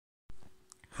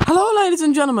Hello, ladies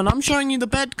and gentlemen. I'm showing you the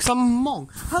bed because I'm Mong.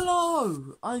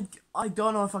 Hello. I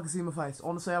don't know if I can see my face.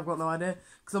 Honestly, I've got no idea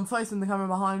because I'm facing the camera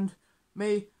behind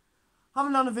me.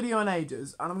 Haven't done a video in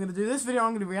ages, and I'm gonna do this video.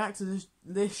 I'm gonna react to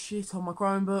this shit on my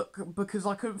Chromebook because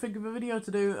I couldn't think of a video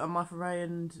to do, and my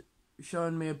friend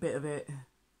showing me a bit of it,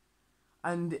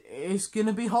 and it's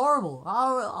gonna be horrible.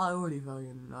 I already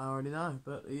know,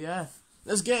 but yeah,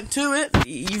 let's get to it.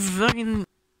 You fucking.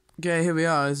 Okay, here we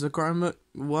are. Is the Chromebook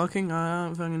working? I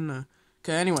don't fucking know.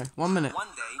 Okay, anyway, 1 minute. One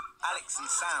day, Alex and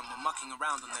Sam were mucking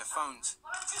around on their phones.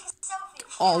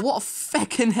 Oh, what a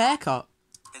feckin' haircut.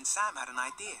 Then Sam had an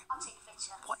idea.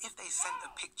 What if they sent a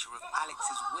picture of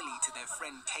Alex's Willy to their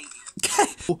friend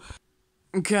Katie?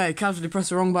 Okay, casually press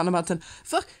the wrong button about 10.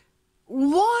 Fuck.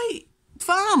 Why?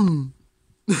 Fam.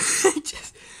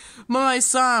 My mate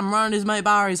Sam round his mate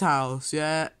Barry's house,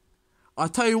 yeah. I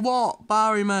tell you what,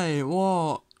 Barry, mate,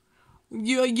 what?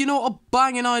 You know what a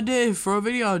banging idea for a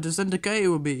video to send to Katie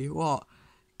would be? What?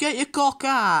 Get your cock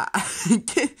out.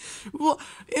 What?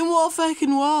 In what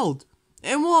fucking world?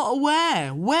 In what?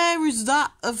 Where? Where is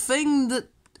that a thing that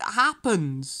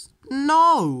happens?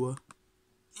 No.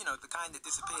 You know, the kind that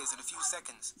disappears in a few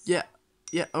seconds. Yeah,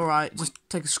 alright. Just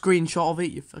take a screenshot of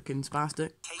it, you fucking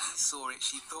spastic. Katie saw it.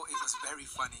 She thought it was very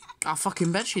funny. I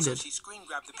fucking bet she did. So she screen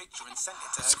grabbed the picture and sent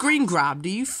it to her. Screen grabbed? Are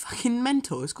you fucking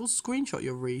mental? It's called screenshot,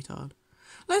 you retard.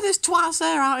 Look at this twat's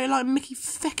there out here like Mickey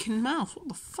fucking Mouse. What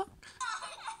the fuck?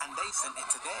 And they sent it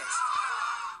to theirs.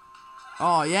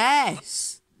 Oh,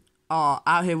 yes. Oh,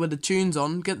 out here with the tunes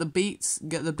on. Get the beats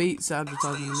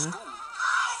advertising in there.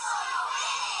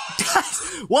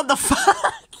 What the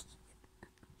fuck?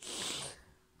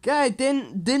 Okay,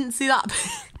 didn't see that.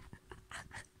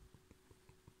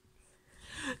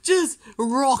 Just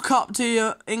rock up to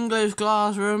your English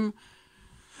classroom.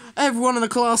 Everyone in the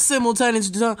class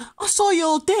simultaneously. I saw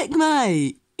your dick,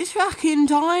 mate. It's fucking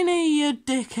tiny, you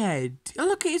dickhead.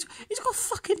 Look at he's got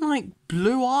fucking like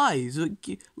blue eyes,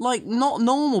 like not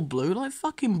normal blue, like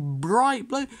fucking bright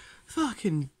blue.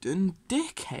 Fucking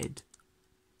dickhead.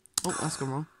 Oh, that's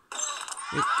gone wrong.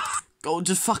 Oh,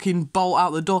 just fucking bolt out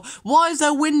the door. Why is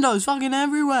there windows fucking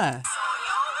everywhere?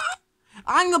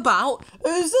 Hang about.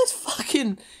 Who's this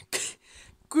fucking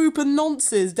group of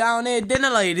nonces down here?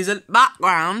 Dinner ladies in the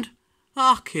background.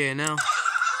 Fucking hell.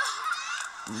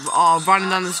 Oh, running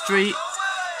down the street.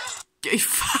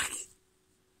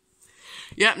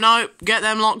 Yep, no, get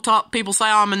them locked up. People say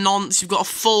I'm a nonce. You've got a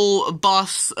full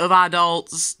bus of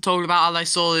adults talking about how they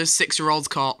saw this 6-year-old's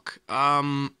cock.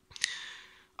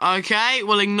 Okay,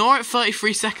 we'll ignore it.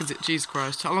 33 seconds. Jesus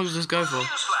Christ. How long does this go for? The world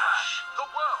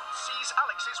sees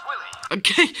Alex's Willy.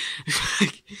 Okay.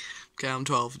 Okay, I'm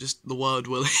 12. Just the word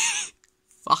Willy.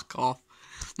 Fuck off.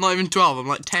 Not even 12. I'm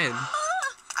like 10.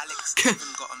 Alex even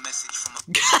got a message from a...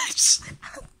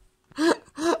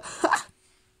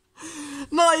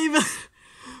 Not even...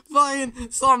 Fucking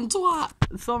some twat.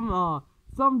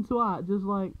 Some twat just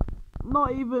like...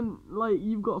 Not even, like,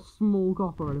 you've got a small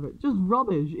cock or anything. Just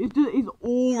rubbish. It's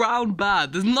all round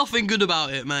bad. There's nothing good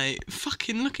about it, mate.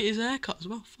 Fucking look at his haircut as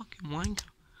well. Fucking wanker.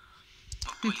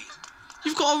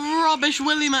 You've got a rubbish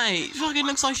Willy, mate. It fucking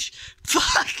looks like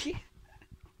fucking...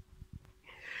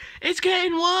 It's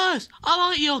getting worse. I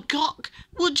like your cock.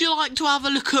 Would you like to have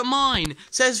a look at mine?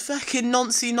 Says fucking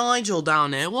Nancy Nigel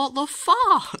down here. What the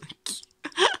fuck?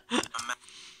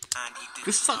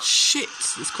 It's such shit,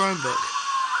 this Chromebook.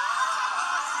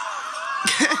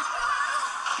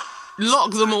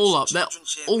 Lock them all up. They're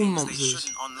all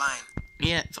monsters.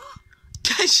 Yeah.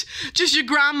 Just your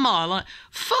grandma, like,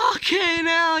 fucking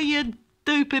hell, you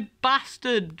stupid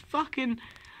bastard. Fucking,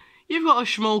 you've got a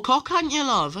small cock, haven't you,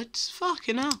 love? It's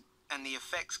fucking hell. And the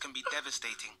effects can be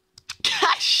devastating.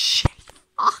 Shit.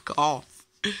 Fuck off.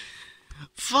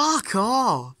 Fuck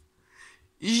off.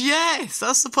 Yes,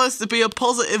 that's supposed to be a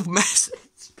positive message.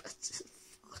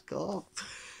 Fuck off.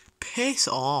 Piss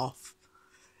off.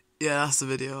 Yeah, that's the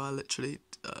video. I literally,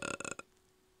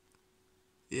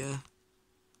 yeah.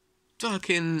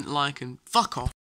 Fucking like and fuck off.